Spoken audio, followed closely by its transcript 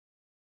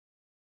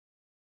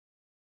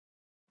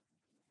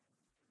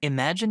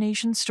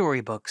Imagination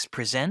Storybooks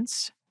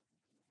presents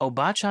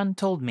Obāchan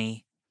Told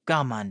Me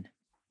Gaman,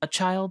 A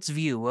Child's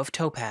View of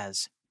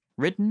Topaz,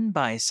 written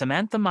by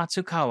Samantha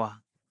Matsukawa,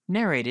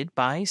 narrated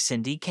by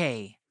Cindy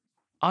Kay.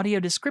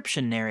 Audio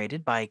description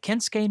narrated by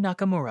Kensuke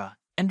Nakamura,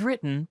 and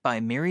written by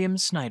Miriam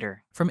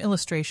Snyder. From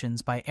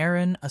illustrations by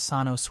Aaron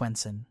Asano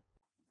Swenson.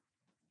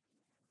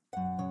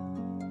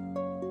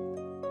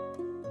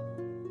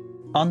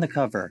 On the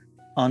cover,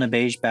 on a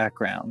beige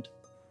background,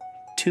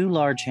 two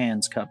large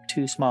hands cup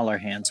two smaller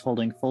hands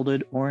holding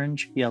folded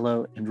orange,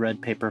 yellow, and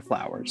red paper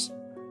flowers.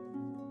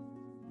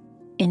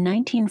 In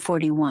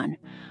 1941,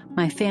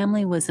 my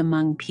family was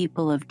among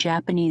people of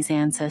Japanese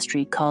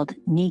ancestry called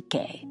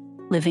Nikkei,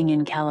 living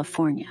in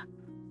California.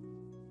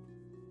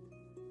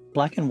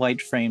 Black and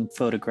white framed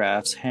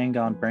photographs hang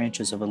on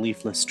branches of a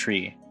leafless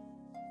tree.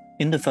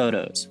 In the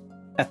photos,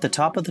 at the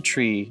top of the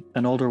tree,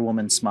 an older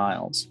woman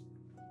smiles.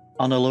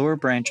 On a lower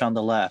branch on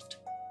the left,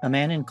 a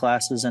man in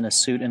glasses and a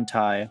suit and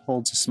tie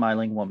holds a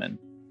smiling woman.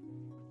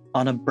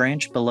 On a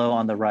branch below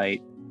on the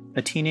right,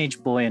 a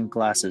teenage boy in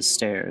glasses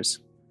stares.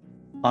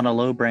 On a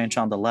low branch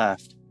on the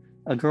left,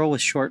 a girl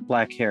with short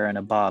black hair and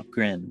a bob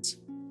grins.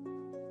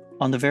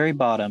 On the very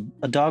bottom,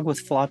 a dog with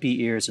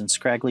floppy ears and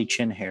scraggly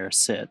chin hair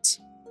sits.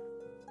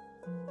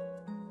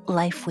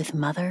 Life with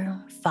mother,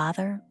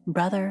 father,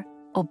 brother,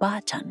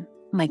 Obāchan,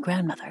 my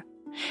grandmother,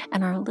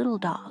 and our little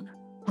dog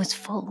was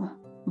full,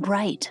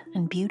 bright,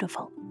 and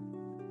beautiful.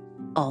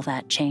 All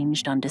that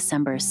changed on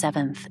December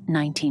 7th,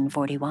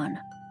 1941.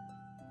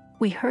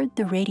 We heard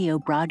the radio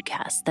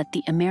broadcast that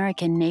the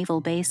American naval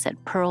base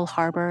at Pearl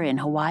Harbor in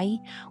Hawaii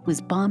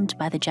was bombed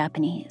by the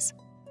Japanese.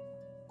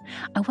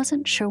 I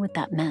wasn't sure what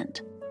that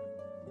meant.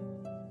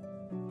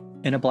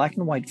 In a black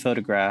and white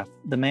photograph,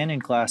 the man in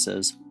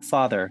glasses,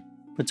 father,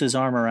 puts his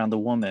arm around the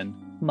woman,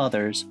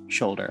 mother's,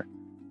 shoulder.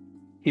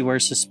 He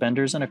wears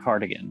suspenders and a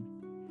cardigan.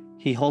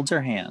 He holds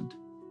her hand.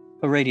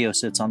 A radio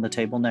sits on the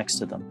table next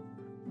to them.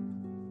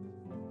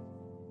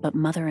 But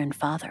mother and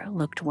father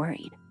looked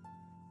worried.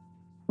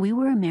 We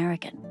were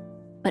American,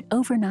 but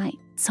overnight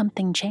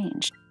something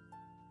changed.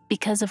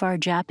 Because of our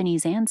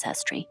Japanese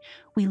ancestry,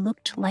 we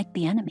looked like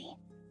the enemy.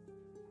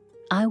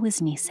 I was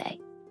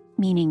Nisei,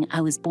 meaning I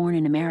was born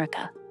in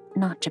America,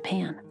 not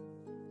Japan.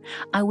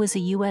 I was a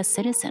U.S.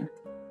 citizen,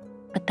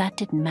 but that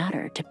didn't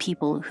matter to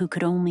people who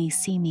could only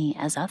see me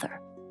as other,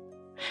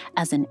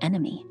 as an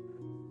enemy.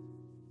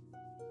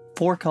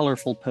 4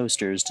 colorful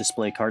posters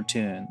display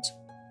cartoons.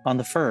 On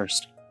the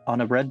first, on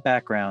a red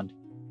background,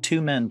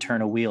 2 men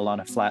turn a wheel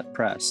on a flat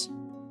press.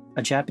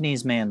 A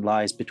Japanese man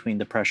lies between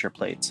the pressure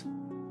plates.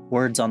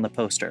 Words on the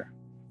poster.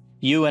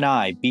 "You and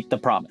I beat the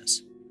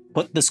promise.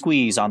 Put the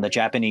squeeze on the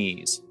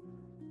Japanese."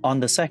 On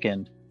the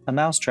second, a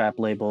mousetrap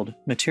labeled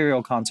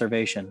Material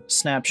Conservation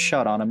snaps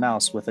shut on a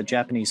mouse with a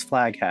Japanese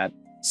flag hat,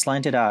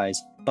 slanted eyes,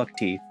 buck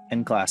teeth,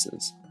 and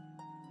glasses.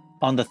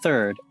 On the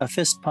third, a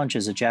fist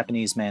punches a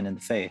Japanese man in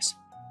the face.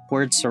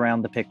 Words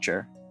surround the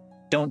picture.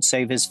 "Don't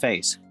save his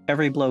face.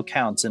 Every blow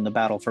counts in the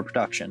battle for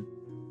production."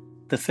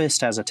 The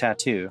fist has a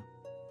tattoo.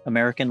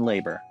 American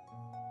labor.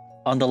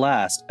 On the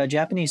last, a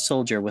Japanese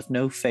soldier with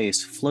no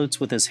face floats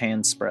with his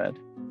hands spread.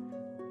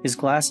 His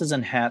glasses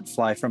and hat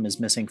fly from his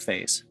missing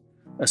face.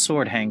 A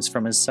sword hangs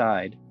from his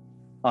side.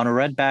 On a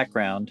red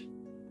background,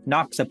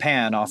 "Knock the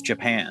pan off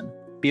Japan.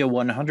 Be a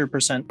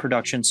 100%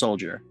 production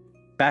soldier.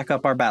 Back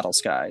up our battle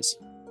skies."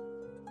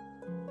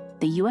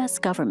 The U.S.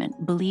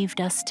 government believed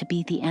us to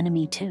be the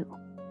enemy too,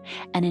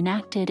 and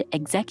enacted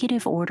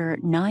Executive Order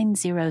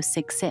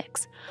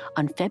 9066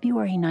 on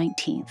February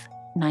 19th,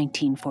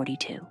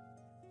 1942.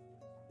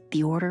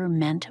 The order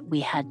meant we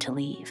had to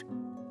leave.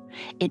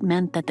 It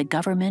meant that the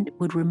government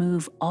would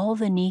remove all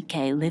the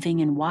Nikkei living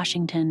in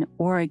Washington,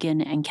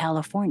 Oregon, and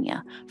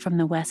California from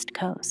the West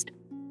Coast.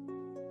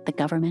 The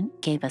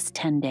government gave us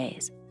 10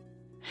 days.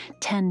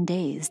 10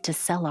 days to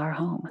sell our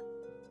home.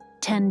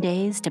 10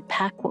 days to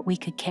pack what we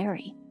could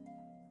carry.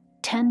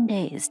 10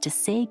 days to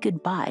say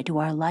goodbye to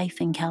our life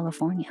in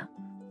California.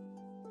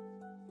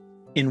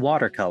 In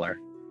watercolor,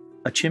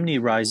 a chimney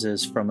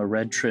rises from a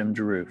red-trimmed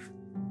roof.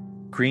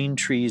 Green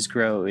trees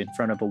grow in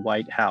front of a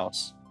white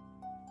house.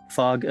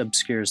 Fog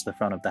obscures the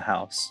front of the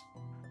house.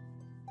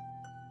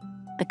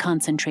 The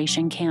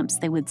concentration camps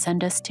they would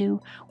send us to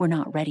were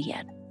not ready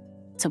yet,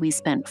 so we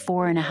spent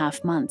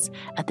 4.5 months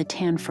at the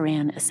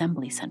Tanforan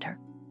Assembly Center.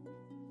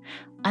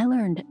 I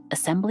learned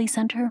Assembly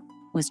Center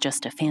was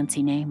just a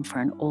fancy name for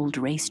an old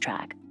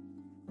racetrack.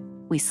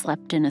 We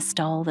slept in a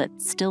stall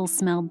that still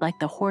smelled like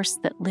the horse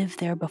that lived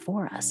there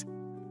before us.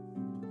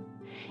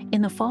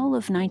 In the fall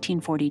of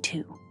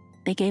 1942,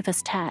 they gave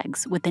us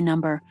tags with the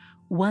number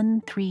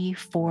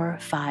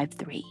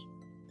 13453.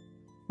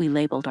 We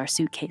labeled our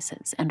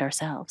suitcases and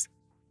ourselves.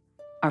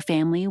 Our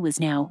family was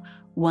now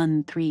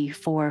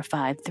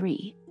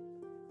 13453,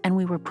 and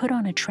we were put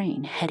on a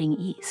train heading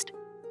east,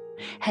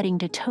 heading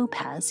to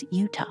Topaz,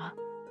 Utah.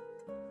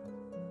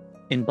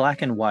 In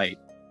black and white,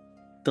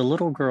 the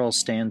little girl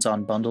stands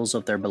on bundles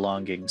of their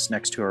belongings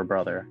next to her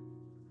brother.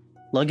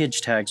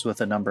 Luggage tags with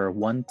the number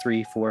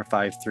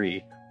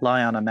 13453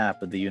 lie on a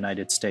map of the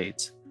United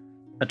States.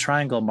 A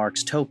triangle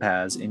marks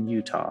Topaz in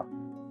Utah.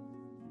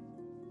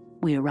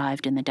 We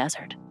arrived in the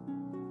desert.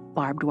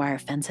 Barbed wire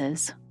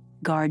fences,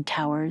 guard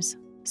towers,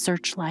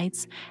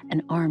 searchlights,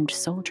 and armed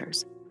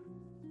soldiers.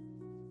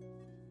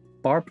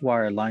 Barbed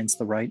wire lines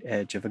the right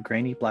edge of a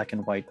grainy black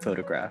and white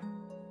photograph.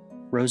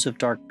 Rows of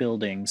dark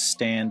buildings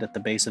stand at the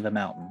base of a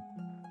mountain.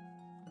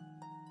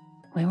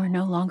 We were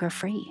no longer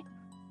free.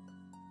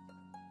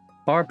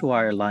 Barbed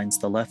wire lines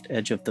the left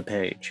edge of the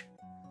page.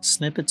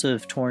 Snippets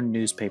of torn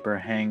newspaper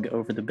hang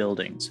over the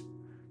buildings.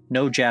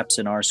 No Japs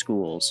in our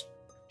schools.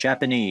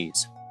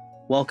 Japanese.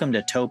 Welcome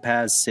to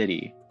Topaz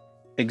City.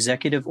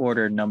 Executive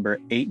Order number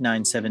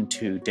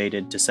 8972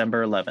 dated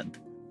December 11th.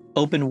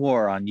 Open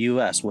war on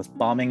U.S. with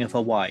bombing of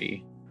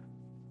Hawaii.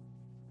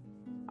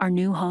 Our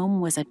new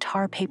home was a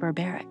tar paper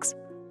barracks.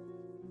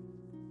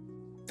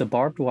 The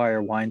barbed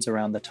wire winds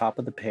around the top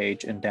of the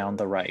page and down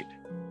the right.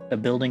 A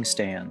building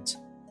stands.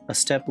 A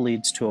step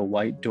leads to a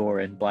white door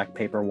and black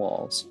paper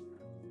walls.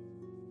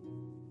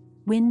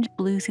 Wind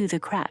blew through the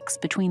cracks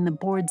between the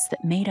boards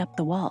that made up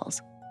the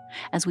walls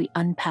as we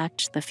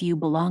unpacked the few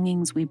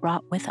belongings we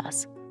brought with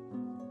us.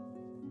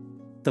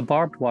 The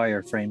barbed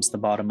wire frames the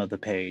bottom of the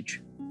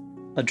page.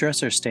 A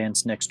dresser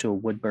stands next to a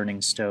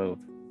wood-burning stove.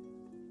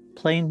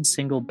 Plain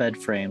single bed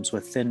frames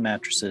with thin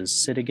mattresses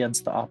sit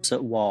against the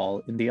opposite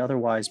wall in the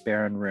otherwise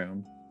barren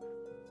room.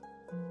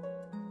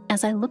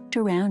 As I looked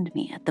around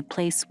me at the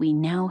place we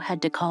now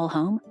had to call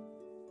home,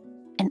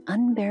 an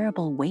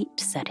unbearable weight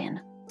set in.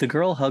 The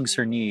girl hugs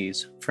her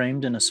knees,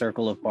 framed in a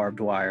circle of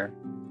barbed wire.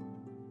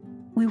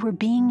 We were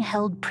being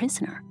held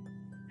prisoner.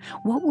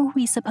 What were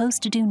we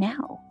supposed to do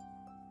now?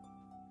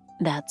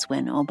 That's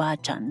when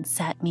Obāchan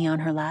sat me on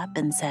her lap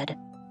and said,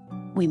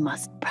 "We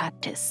must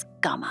practice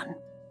gaman.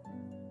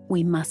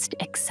 We must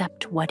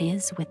accept what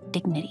is with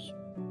dignity.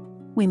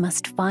 We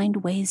must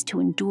find ways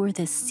to endure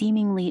this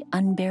seemingly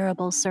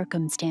unbearable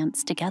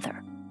circumstance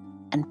together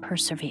and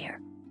persevere."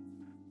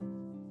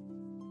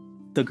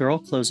 The girl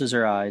closes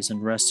her eyes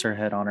and rests her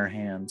head on her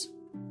hands.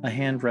 A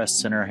hand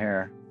rests in her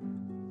hair.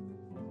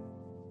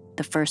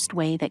 The first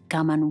way that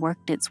gaman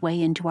worked its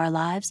way into our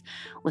lives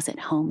was at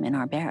home in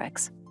our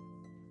barracks.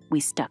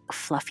 We stuck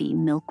fluffy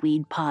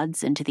milkweed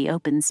pods into the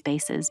open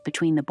spaces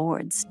between the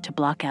boards to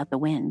block out the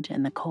wind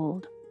and the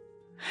cold.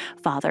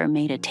 Father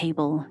made a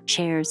table,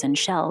 chairs, and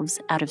shelves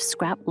out of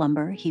scrap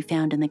lumber he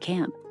found in the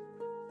camp.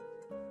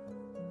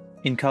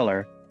 In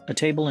color, a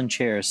table and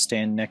chairs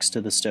stand next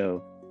to the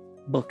stove.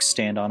 Books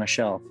stand on a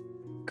shelf.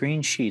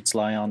 Green sheets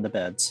lie on the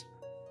beds.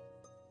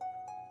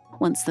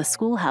 Once the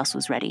schoolhouse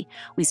was ready,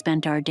 we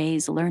spent our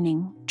days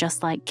learning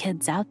just like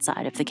kids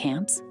outside of the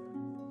camps.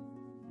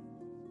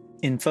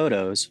 In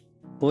photos,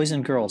 boys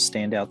and girls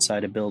stand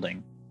outside a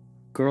building.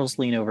 Girls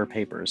lean over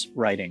papers,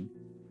 writing.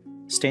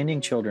 Standing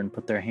children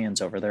put their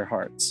hands over their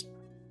hearts.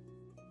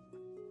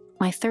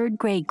 My third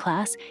grade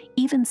class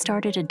even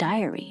started a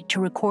diary to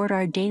record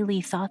our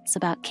daily thoughts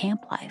about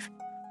camp life.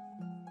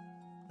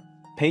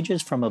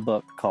 Pages from a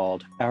book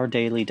called Our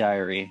Daily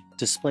Diary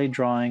display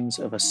drawings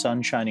of a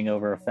sun shining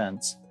over a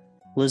fence,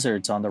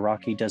 lizards on the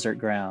rocky desert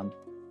ground,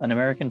 an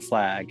American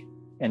flag,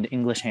 and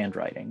English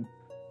handwriting.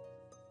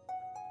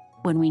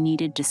 When we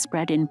needed to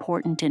spread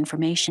important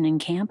information in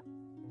camp,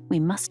 we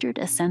mustered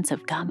a sense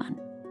of gaman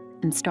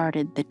and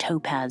started the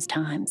Topaz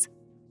Times.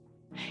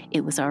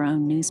 It was our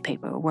own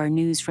newspaper where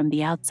news from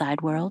the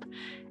outside world,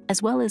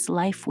 as well as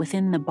life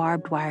within the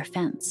barbed wire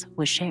fence,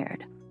 was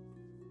shared.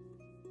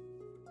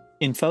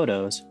 In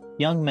photos,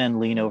 young men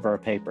lean over a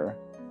paper.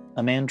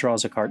 A man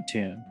draws a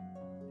cartoon.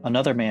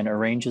 Another man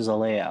arranges a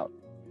layout.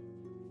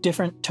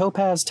 Different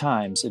Topaz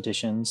Times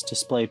editions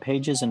display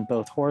pages in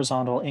both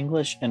horizontal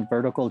English and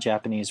vertical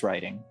Japanese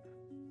writing.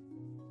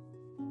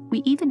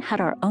 We even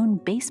had our own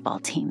baseball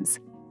teams.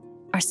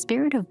 Our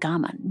spirit of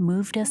gaman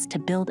moved us to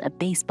build a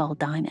baseball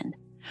diamond,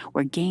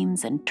 where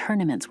games and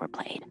tournaments were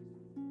played.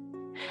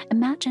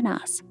 Imagine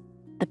us,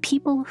 the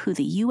people who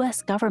the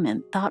U.S.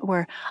 government thought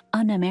were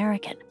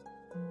un-American,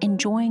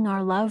 enjoying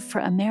our love for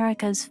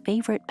America's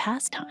favorite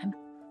pastime.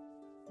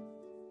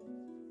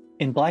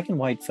 In black and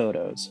white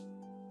photos,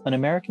 an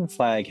American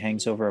flag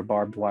hangs over a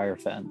barbed wire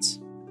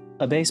fence.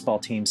 A baseball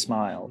team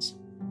smiles.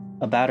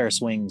 A batter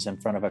swings in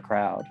front of a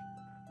crowd.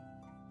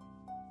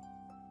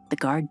 The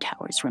guard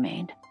towers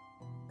remained.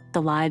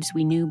 The lives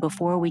we knew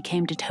before we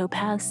came to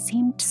Topaz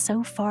seemed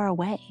so far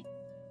away,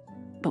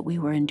 but we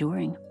were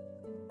enduring.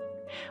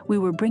 We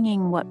were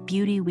bringing what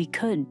beauty we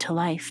could to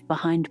life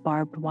behind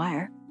barbed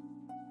wire.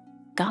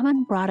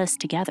 Gaman brought us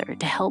together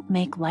to help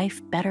make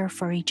life better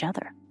for each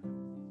other.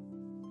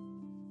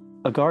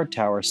 A guard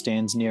tower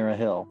stands near a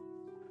hill.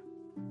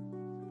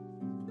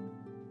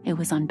 It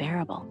was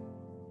unbearable,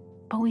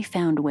 but we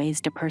found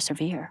ways to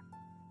persevere.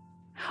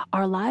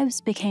 Our lives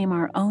became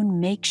our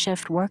own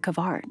makeshift work of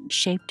art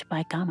shaped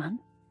by gaman.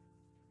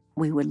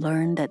 We would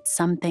learn that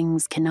some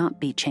things cannot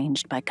be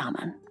changed by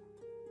gaman,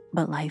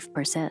 but life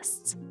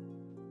persists.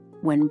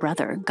 When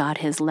Brother got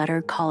his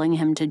letter calling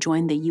him to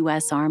join the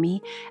U.S.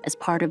 Army as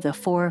part of the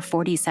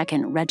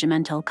 442nd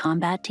Regimental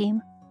Combat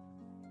Team,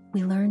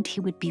 we learned he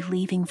would be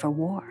leaving for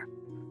war.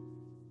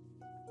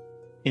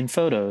 In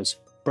photos,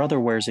 Brother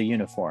wears a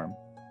uniform.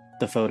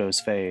 The photos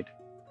fade.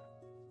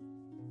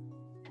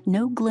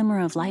 No glimmer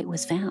of light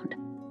was found,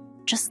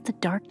 just the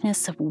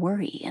darkness of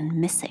worry and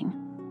missing.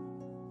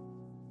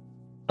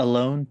 A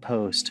lone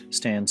post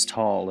stands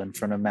tall in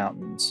front of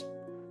mountains.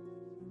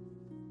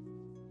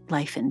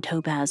 Life in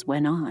Topaz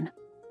went on.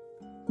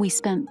 We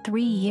spent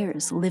 3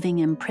 years living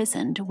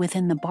imprisoned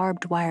within the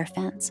barbed wire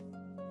fence,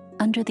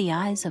 under the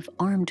eyes of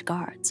armed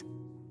guards.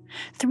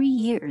 3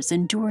 years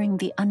enduring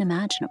the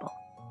unimaginable.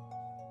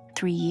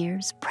 3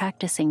 years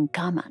practicing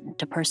gaman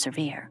to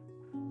persevere.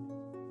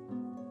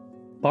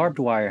 Barbed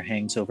wire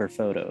hangs over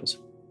photos.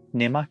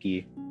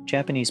 Nemaki,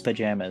 Japanese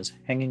pajamas,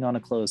 hanging on a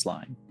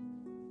clothesline.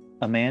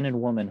 A man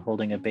and woman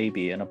holding a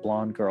baby and a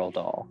blonde girl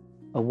doll.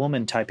 A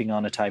woman typing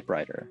on a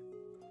typewriter.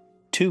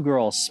 2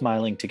 girls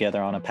smiling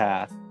together on a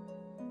path.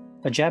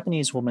 A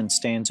Japanese woman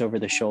stands over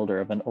the shoulder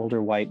of an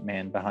older white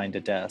man behind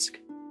a desk.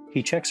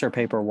 He checks her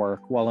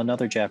paperwork while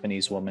another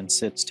Japanese woman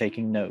sits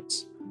taking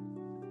notes.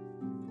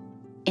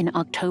 In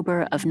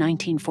October of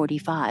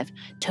 1945,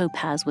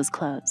 Topaz was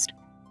closed.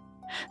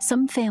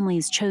 Some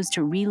families chose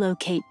to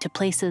relocate to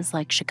places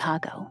like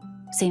Chicago,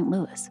 St.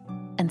 Louis,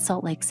 and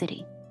Salt Lake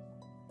City.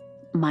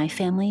 My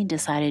family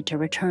decided to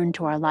return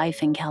to our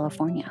life in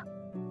California.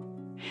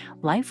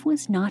 Life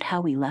was not how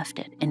we left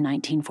it in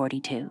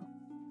 1942.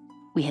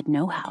 We had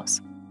no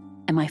house,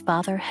 and my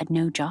father had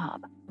no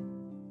job.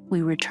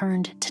 We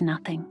returned to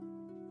nothing,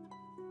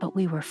 but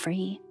we were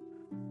free.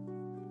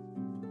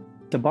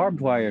 The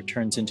barbed wire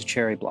turns into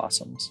cherry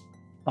blossoms.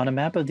 On a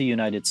map of the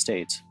United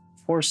States,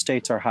 4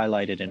 states are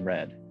highlighted in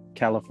red: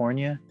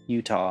 California,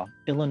 Utah,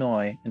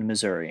 Illinois, and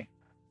Missouri.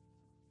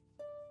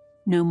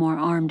 No more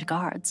armed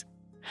guards.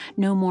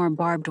 No more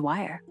barbed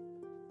wire.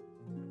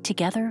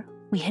 Together,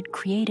 we had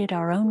created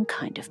our own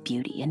kind of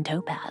beauty in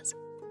Topaz.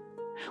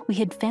 We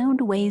had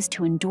found ways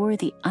to endure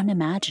the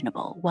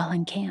unimaginable while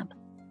in camp.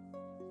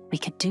 We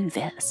could do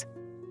this.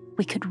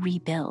 We could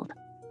rebuild.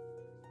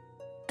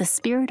 The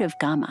spirit of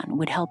gaman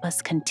would help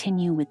us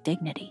continue with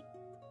dignity,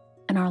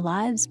 and our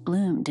lives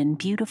bloomed in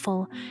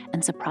beautiful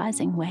and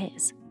surprising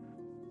ways.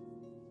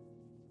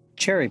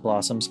 Cherry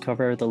blossoms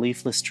cover the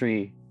leafless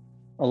tree.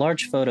 A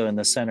large photo in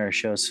the center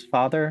shows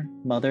father,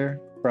 mother,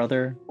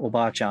 brother,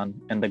 Obāchan,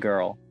 and the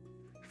girl.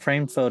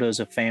 Framed photos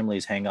of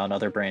families hang on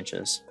other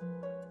branches.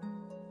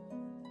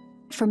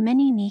 For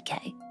many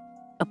Nikkei,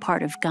 a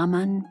part of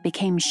gaman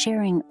became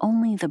sharing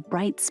only the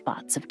bright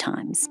spots of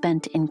time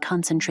spent in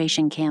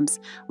concentration camps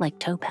like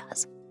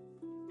Topaz.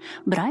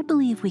 But I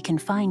believe we can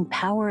find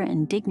power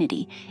and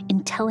dignity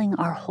in telling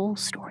our whole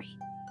story,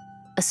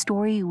 a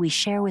story we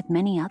share with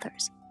many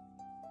others.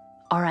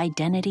 Our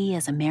identity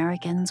as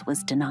Americans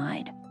was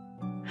denied.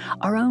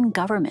 Our own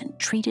government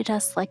treated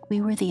us like we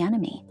were the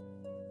enemy.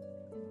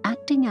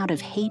 Acting out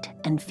of hate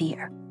and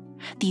fear,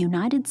 the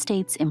United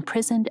States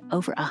imprisoned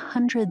over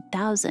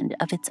 100,000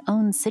 of its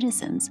own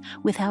citizens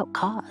without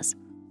cause.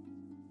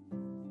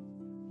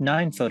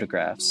 9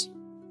 photographs.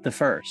 The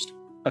first,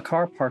 a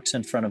car parks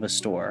in front of a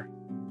store.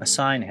 A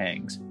sign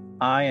hangs,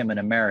 "I am an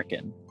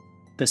American."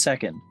 The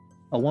second,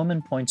 a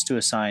woman points to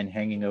a sign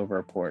hanging over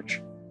a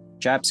porch.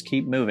 "Japs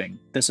keep moving.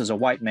 This is a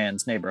white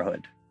man's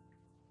neighborhood."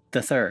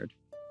 The third,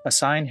 a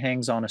sign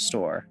hangs on a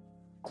store.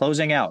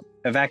 "Closing out.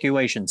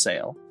 Evacuation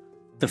sale."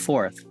 The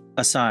fourth,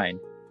 a sign,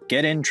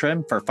 "Get in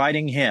trim for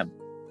fighting him."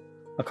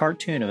 A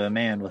cartoon of a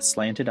man with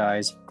slanted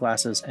eyes,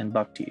 glasses, and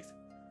buck teeth.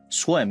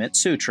 "Swim at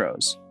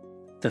Sutros."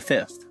 The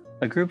fifth,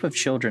 a group of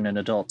children and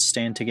adults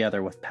stand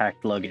together with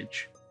packed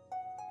luggage.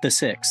 The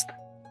sixth,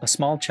 a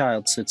small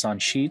child sits on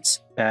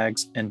sheets,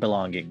 bags, and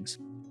belongings.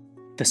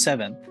 The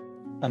seventh,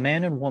 a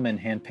man and woman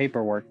hand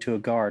paperwork to a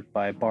guard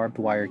by a barbed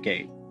wire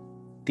gate.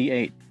 The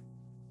eighth,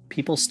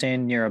 people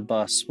stand near a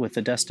bus with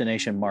the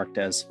destination marked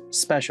as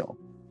special.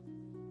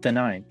 The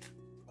ninth,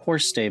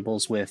 horse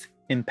stables with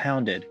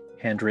impounded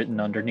handwritten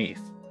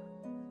underneath.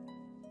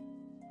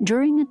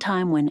 During a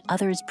time when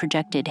others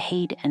projected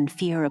hate and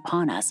fear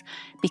upon us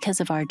because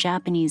of our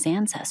Japanese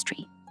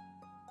ancestry,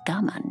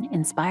 gaman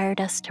inspired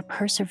us to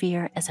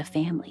persevere as a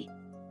family.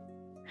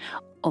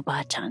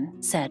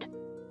 Obāchan said,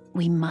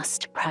 "We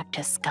must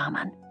practice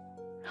gaman.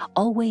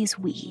 Always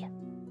we,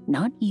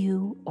 not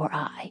you or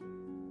I.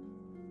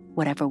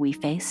 Whatever we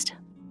faced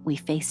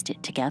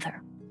it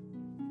together."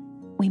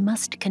 We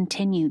must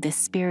continue this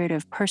spirit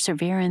of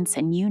perseverance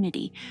and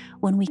unity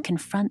when we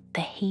confront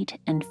the hate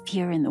and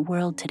fear in the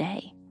world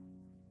today,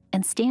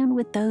 and stand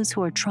with those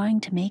who are trying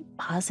to make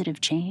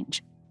positive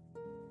change.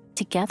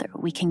 Together,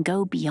 we can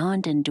go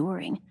beyond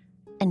enduring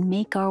and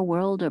make our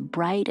world a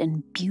bright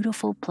and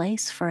beautiful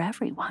place for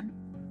everyone.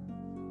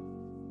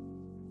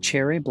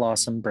 Cherry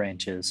blossom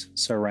branches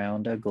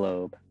surround a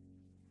globe.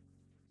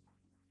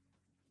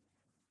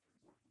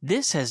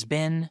 This has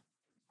been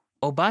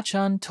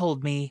Obāchan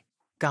Told Me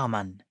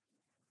Gaman,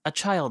 A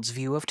Child's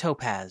View of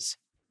Topaz,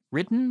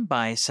 written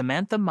by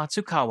Samantha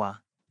Matsukawa,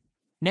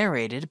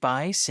 narrated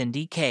by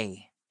Cindy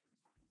Kay.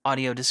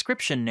 Audio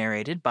description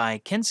narrated by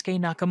Kensuke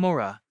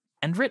Nakamura,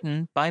 and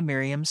written by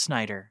Miriam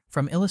Snyder.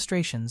 From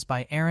illustrations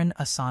by Aaron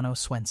Asano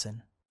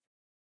Swenson.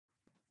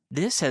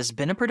 This has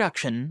been a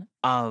production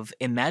of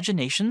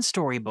Imagination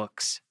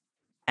Storybooks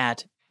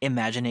at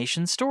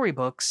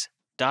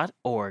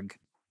imaginationstorybooks.org.